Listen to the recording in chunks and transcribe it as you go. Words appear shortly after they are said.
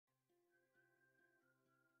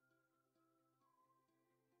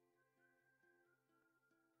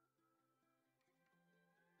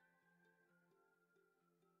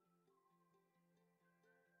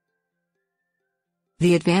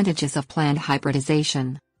The advantages of plant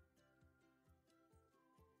hybridization.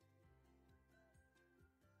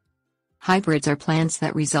 Hybrids are plants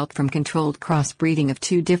that result from controlled crossbreeding of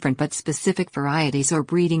two different but specific varieties or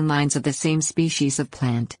breeding lines of the same species of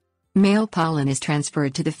plant. Male pollen is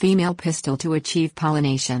transferred to the female pistil to achieve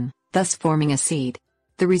pollination, thus forming a seed.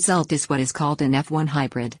 The result is what is called an F1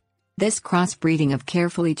 hybrid. This crossbreeding of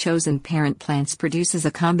carefully chosen parent plants produces a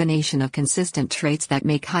combination of consistent traits that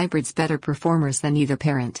make hybrids better performers than either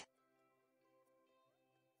parent.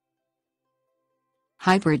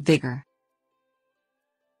 Hybrid vigor.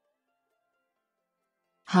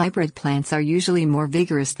 Hybrid plants are usually more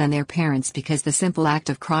vigorous than their parents because the simple act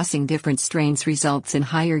of crossing different strains results in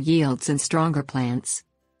higher yields and stronger plants.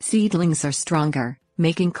 Seedlings are stronger,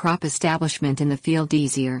 making crop establishment in the field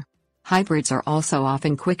easier. Hybrids are also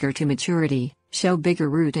often quicker to maturity, show bigger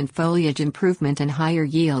root and foliage improvement and higher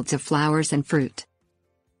yields of flowers and fruit.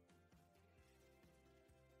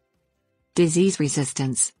 Disease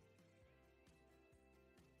resistance.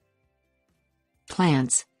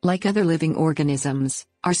 Plants, like other living organisms,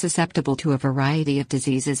 are susceptible to a variety of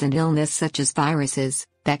diseases and illness such as viruses,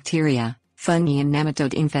 bacteria, fungi and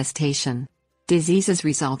nematode infestation. Diseases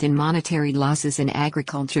result in monetary losses in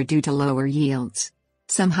agriculture due to lower yields.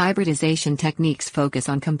 Some hybridization techniques focus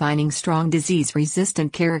on combining strong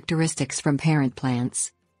disease-resistant characteristics from parent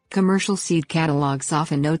plants. Commercial seed catalogs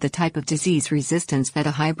often note the type of disease resistance that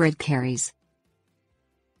a hybrid carries.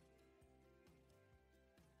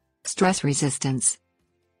 Stress resistance.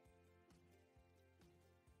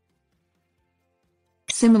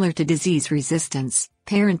 Similar to disease resistance,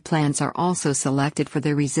 parent plants are also selected for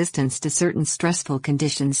their resistance to certain stressful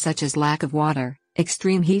conditions such as lack of water,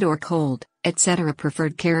 extreme heat or cold, etc.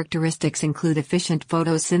 Preferred characteristics include efficient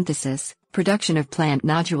photosynthesis, production of plant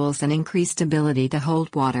nodules and increased ability to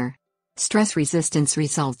hold water. Stress resistance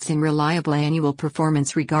results in reliable annual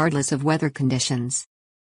performance regardless of weather conditions.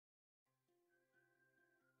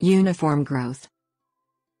 Uniform growth.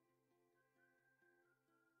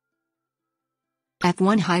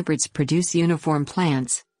 F1 hybrids produce uniform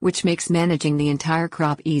plants, which makes managing the entire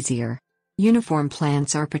crop easier. Uniform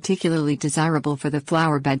plants are particularly desirable for the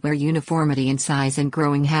flower bed where uniformity in size and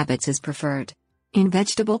growing habits is preferred. In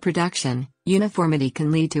vegetable production, uniformity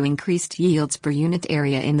can lead to increased yields per unit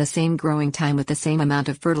area in the same growing time with the same amount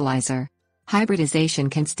of fertilizer. Hybridization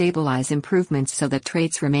can stabilize improvements so that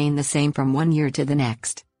traits remain the same from one year to the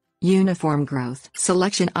next. Uniform growth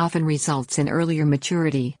selection often results in earlier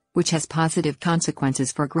maturity, which has positive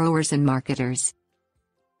consequences for growers and marketers.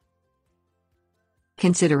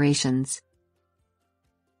 Considerations.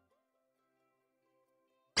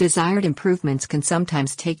 Desired improvements can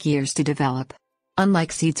sometimes take years to develop.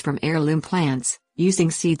 Unlike seeds from heirloom plants, using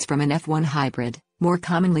seeds from an F1 hybrid, more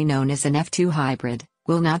commonly known as an F2 hybrid,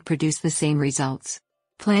 will not produce the same results.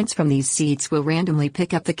 Plants from these seeds will randomly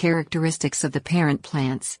pick up the characteristics of the parent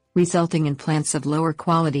plants, resulting in plants of lower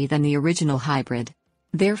quality than the original hybrid.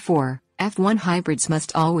 Therefore, F1 hybrids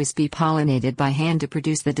must always be pollinated by hand to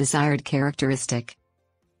produce the desired characteristic.